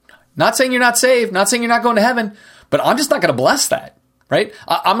 Like, not saying you're not saved, not saying you're not going to heaven, but I'm just not going to bless that. Right?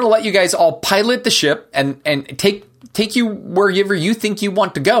 I'm going to let you guys all pilot the ship and take you wherever you think you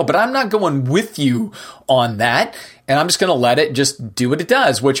want to go, but I'm not going with you on that. And I'm just going to let it just do what it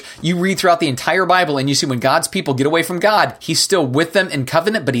does, which you read throughout the entire Bible and you see when God's people get away from God, he's still with them in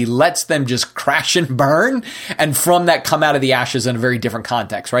covenant, but he lets them just crash and burn. And from that come out of the ashes in a very different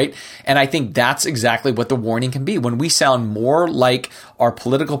context, right? And I think that's exactly what the warning can be. When we sound more like our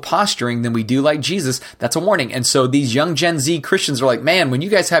political posturing than we do like Jesus, that's a warning. And so these young Gen Z Christians are like, man, when you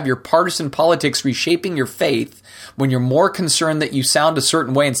guys have your partisan politics reshaping your faith, when you're more concerned that you sound a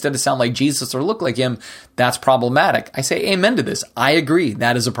certain way instead of sound like Jesus or look like him, that's problematic. I say amen to this. I agree.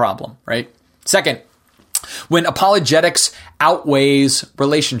 That is a problem, right? Second, when apologetics outweighs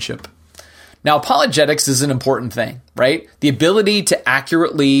relationship. Now, apologetics is an important thing, right? The ability to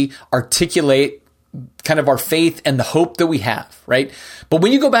accurately articulate kind of our faith and the hope that we have, right? But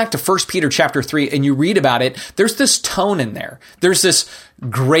when you go back to 1 Peter chapter 3 and you read about it, there's this tone in there. There's this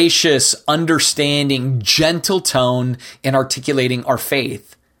gracious, understanding, gentle tone in articulating our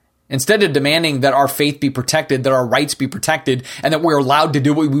faith. Instead of demanding that our faith be protected, that our rights be protected, and that we're allowed to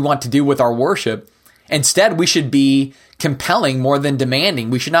do what we want to do with our worship, instead we should be compelling more than demanding.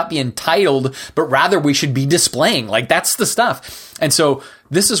 We should not be entitled, but rather we should be displaying. Like, that's the stuff. And so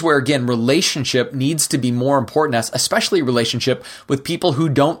this is where, again, relationship needs to be more important to us, especially relationship with people who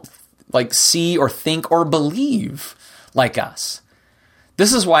don't like see or think or believe like us.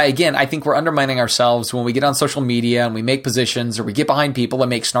 This is why, again, I think we're undermining ourselves when we get on social media and we make positions or we get behind people and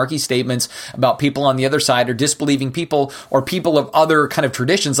make snarky statements about people on the other side or disbelieving people or people of other kind of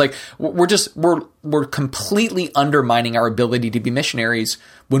traditions. Like, we're completely undermining our ability to be missionaries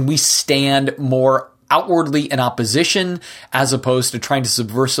when we stand more outwardly in opposition as opposed to trying to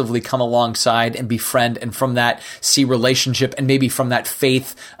subversively come alongside and befriend, and from that see relationship and maybe from that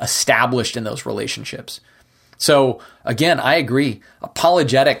faith established in those relationships. So again, I agree.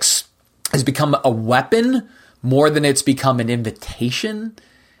 Apologetics has become a weapon more than it's become an invitation.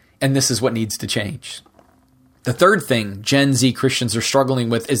 And this is what needs to change. The third thing Gen Z Christians are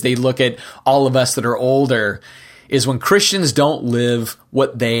struggling with as they look at all of us that are older is when Christians don't live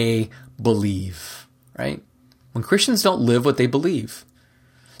what they believe, right? When Christians don't live what they believe.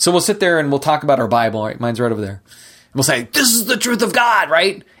 So we'll sit there and we'll talk about our Bible, right? Mine's right over there. And we'll say, this is the truth of God,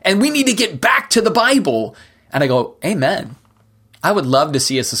 right? And we need to get back to the Bible. And I go, amen. I would love to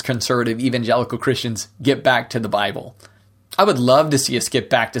see us as conservative evangelical Christians get back to the Bible. I would love to see us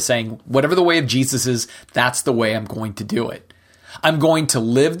get back to saying, whatever the way of Jesus is, that's the way I'm going to do it. I'm going to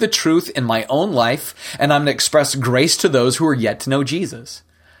live the truth in my own life, and I'm going to express grace to those who are yet to know Jesus,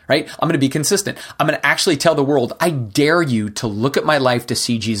 right? I'm going to be consistent. I'm going to actually tell the world, I dare you to look at my life to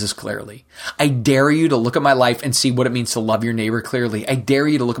see Jesus clearly. I dare you to look at my life and see what it means to love your neighbor clearly. I dare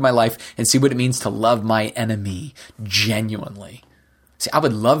you to look at my life and see what it means to love my enemy genuinely. See, I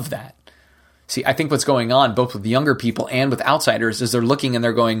would love that. See, I think what's going on both with younger people and with outsiders is they're looking and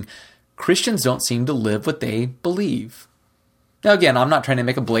they're going, Christians don't seem to live what they believe. Now, again, I'm not trying to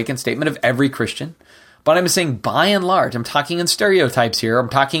make a blatant statement of every Christian, but I'm saying by and large, I'm talking in stereotypes here. I'm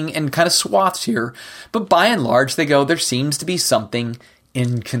talking in kind of swaths here. But by and large, they go, there seems to be something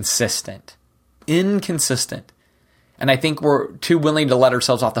inconsistent. Inconsistent. And I think we're too willing to let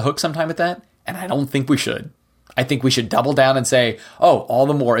ourselves off the hook sometime with that. And I don't think we should. I think we should double down and say, oh, all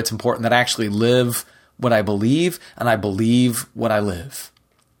the more it's important that I actually live what I believe and I believe what I live.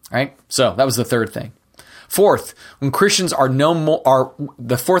 All right? So that was the third thing. Fourth, when Christians are known more,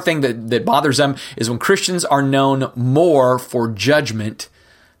 the fourth thing that bothers them is when Christians are known more for judgment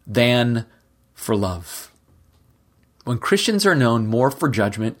than for love. When Christians are known more for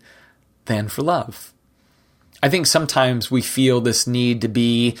judgment than for love. I think sometimes we feel this need to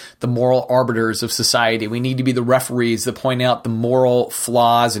be the moral arbiters of society. We need to be the referees that point out the moral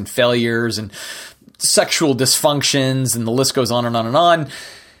flaws and failures and sexual dysfunctions, and the list goes on and on and on.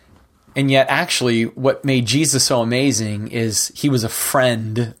 And yet, actually, what made Jesus so amazing is he was a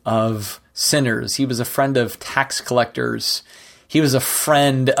friend of sinners. He was a friend of tax collectors. He was a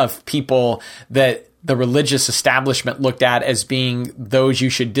friend of people that the religious establishment looked at as being those you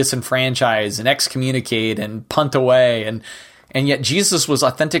should disenfranchise and excommunicate and punt away. And yet Jesus was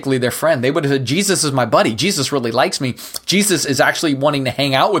authentically their friend. They would have said, Jesus is my buddy. Jesus really likes me. Jesus is actually wanting to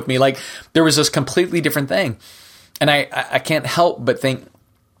hang out with me. Like, there was this completely different thing. And I can't help but think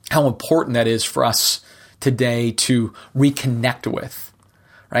how important that is for us today to reconnect with,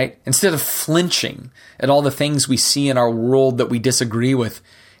 right? Instead of flinching at all the things we see in our world that we disagree with,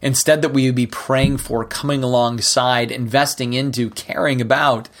 instead that we would be praying for, coming alongside, investing into, caring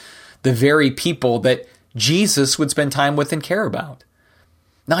about the very people that Jesus would spend time with and care about.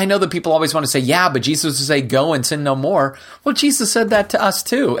 Now, I know that people always want to say, yeah, but Jesus would say, go and sin no more. Well, Jesus said that to us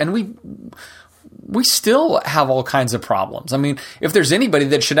too. And we still have all kinds of problems. I mean, if there's anybody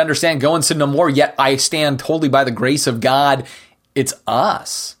that should understand go and sin no more, yet I stand totally by the grace of God, it's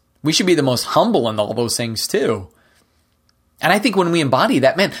us. We should be the most humble in all those things too. And I think when we embody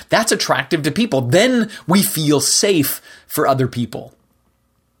that, man, that's attractive to people. Then we feel safe for other people.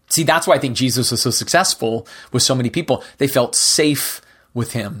 See, that's why I think Jesus was so successful with so many people. They felt safe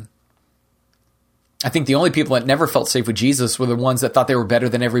with him. I think the only people that never felt safe with Jesus were the ones that thought they were better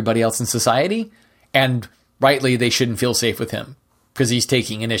than everybody else in society. And rightly, they shouldn't feel safe with him because he's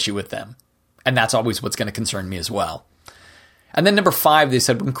taking an issue with them. And that's always what's going to concern me as well. And then number 5, they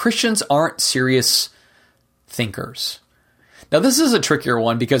said, when Christians aren't serious thinkers. Now, this is a trickier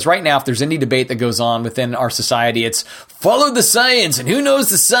one because right now, if there's any debate that goes on within our society, it's follow the science and who knows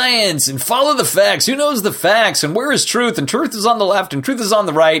the science, and follow the facts, who knows the facts, and where is truth, and truth is on the left and truth is on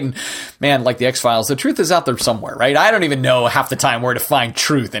the right. And man, like the X-Files, the truth is out there somewhere, right? I don't even know half the time where to find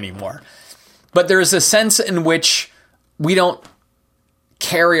truth anymore. But there is a sense in which we don't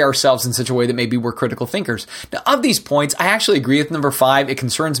carry ourselves in such a way that maybe we're critical thinkers. Now, of these points, I actually agree with number 5. It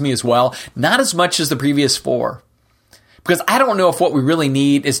concerns me as well, not as much as the previous 4. Because I don't know if what we really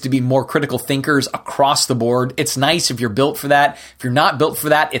need is to be more critical thinkers across the board. It's nice if you're built for that. If you're not built for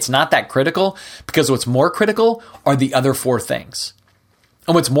that, it's not that critical, because what's more critical are the other 4 things.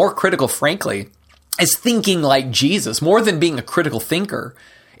 And what's more critical, frankly, is thinking like Jesus. More than being a critical thinker,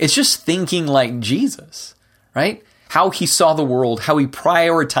 it's just thinking like Jesus, right? How he saw the world, how he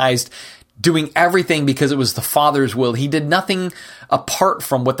prioritized doing everything because it was the Father's will. He did nothing apart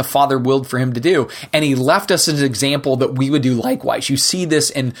from what the Father willed for him to do. And he left us an example that we would do likewise. You see this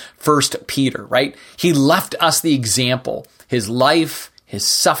in 1 Peter, right? He left us the example, his life, his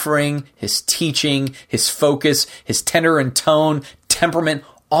suffering, his teaching, his focus, his tenor and tone, temperament,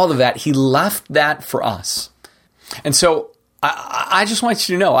 all of that. He left that for us. And so I just want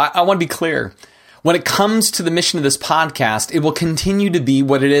you to know, I want to be clear. When it comes to the mission of this podcast, it will continue to be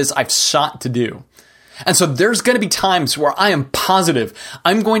what it is I've sought to do. And so there's going to be times where I am positive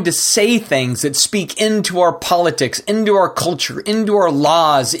I'm going to say things that speak into our politics, into our culture, into our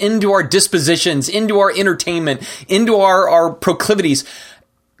laws, into our dispositions, into our entertainment, into our proclivities.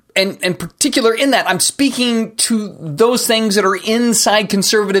 And in particular in that, I'm speaking to those things that are inside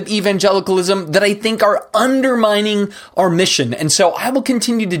conservative evangelicalism that I think are undermining our mission. And so I will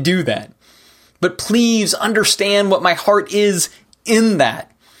continue to do that. But please understand what my heart is in that.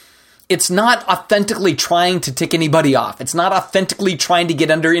 It's not authentically trying to tick anybody off. It's not authentically trying to get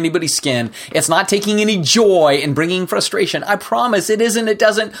under anybody's skin. It's not taking any joy in bringing frustration. I promise it isn't. It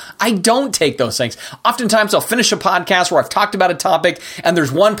doesn't. I don't take those things. Oftentimes I'll finish a podcast where I've talked about a topic and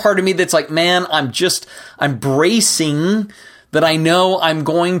there's one part of me that's like, man, I'm bracing that I know I'm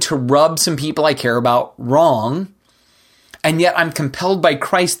going to rub some people I care about wrong. And yet I'm compelled by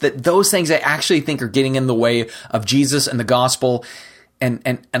Christ that those things I actually think are getting in the way of Jesus and the gospel.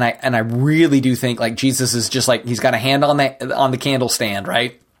 And I really do think like Jesus is just like, he's got a hand on the candle stand,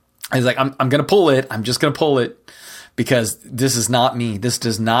 right? He's like, I'm going to pull it. I'm just going to pull it because this is not me. This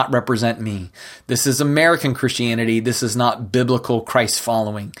does not represent me. This is American Christianity. This is not biblical Christ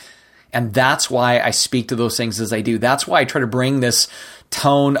following. And that's why I speak to those things as I do. That's why I try to bring this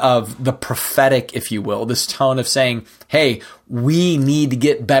tone of the prophetic, if you will, this tone of saying, hey, we need to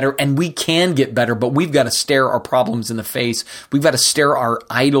get better and we can get better, but we've got to stare our problems in the face. We've got to stare our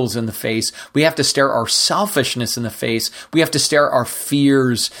idols in the face. We have to stare our selfishness in the face. We have to stare our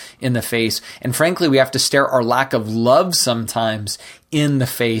fears in the face. And frankly, we have to stare our lack of love sometimes in the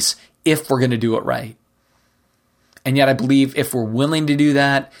face if we're going to do it right. And yet I believe if we're willing to do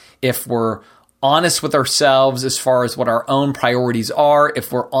that, if we're honest with ourselves as far as what our own priorities are,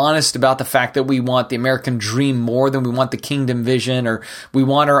 if we're honest about the fact that we want the American dream more than we want the kingdom vision, or we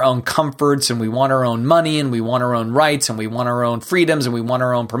want our own comforts and we want our own money and we want our own rights and we want our own freedoms and we want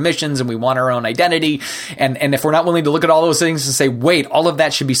our own permissions and we want our own identity. And if we're not willing to look at all those things and say, wait, all of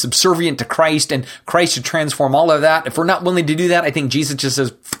that should be subservient to Christ and Christ should transform all of that. If we're not willing to do that, I think Jesus just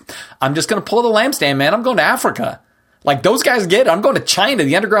says, I'm just going to pull the lampstand, man. I'm going to Africa. Like those guys get it. I'm going to China.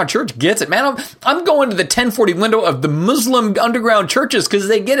 The underground church gets it, man. I'm going to the 1040 window of the Muslim underground churches because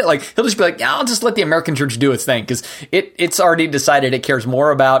they get it. Like he'll just be like, yeah, I'll just let the American church do its thing because it's already decided it cares more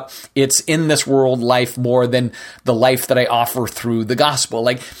about its in this world life more than the life that I offer through the gospel.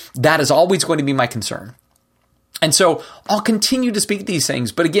 Like that is always going to be my concern. And so I'll continue to speak these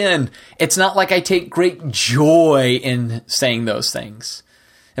things. But again, it's not like I take great joy in saying those things.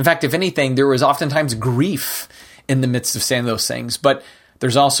 In fact, if anything, there is oftentimes grief in the midst of saying those things. But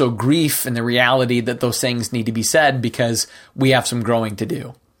there's also grief in the reality that those things need to be said because we have some growing to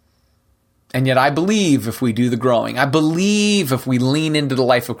do. And yet I believe if we do the growing, I believe if we lean into the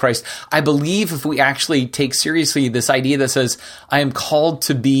life of Christ, I believe if we actually take seriously this idea that says, I am called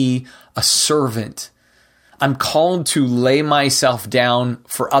to be a servant. I'm called to lay myself down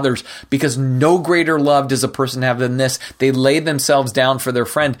for others because no greater love does a person have than this. They lay themselves down for their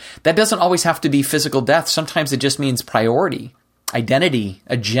friend. That doesn't always have to be physical death. Sometimes it just means priority, identity,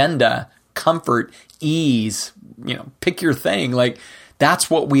 agenda, comfort, ease, pick your thing. Like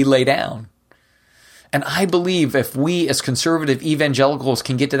that's what we lay down. And I believe if we as conservative evangelicals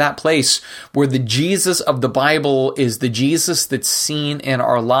can get to that place where the Jesus of the Bible is the Jesus that's seen in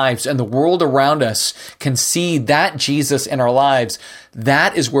our lives and the world around us can see that Jesus in our lives,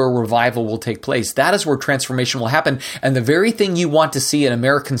 that is where revival will take place. That is where transformation will happen. And the very thing you want to see in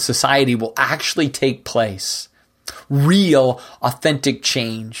American society will actually take place. Real, authentic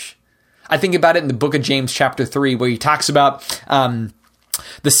change. I think about it in the book of James chapter 3 where he talks about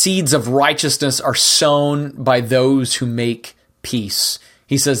the seeds of righteousness are sown by those who make peace.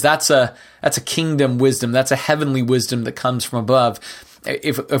 He says that's a kingdom wisdom. That's a heavenly wisdom that comes from above.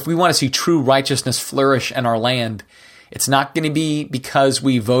 If we want to see true righteousness flourish in our land, it's not going to be because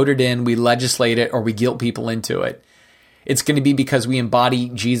we voted in, we legislate it, or we guilt people into it. It's going to be because we embody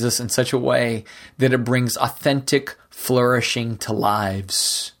Jesus in such a way that it brings authentic flourishing to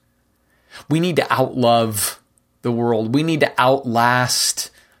lives. We need to outlove the world. We need to outlast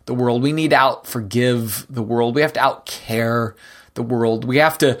the world. We need to outforgive the world. We have to outcare the world. We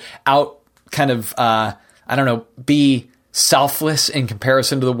have to be selfless in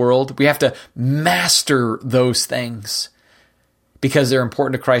comparison to the world. We have to master those things because they're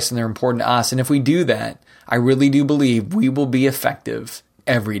important to Christ and they're important to us. And if we do that, I really do believe we will be effective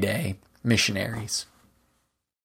everyday missionaries.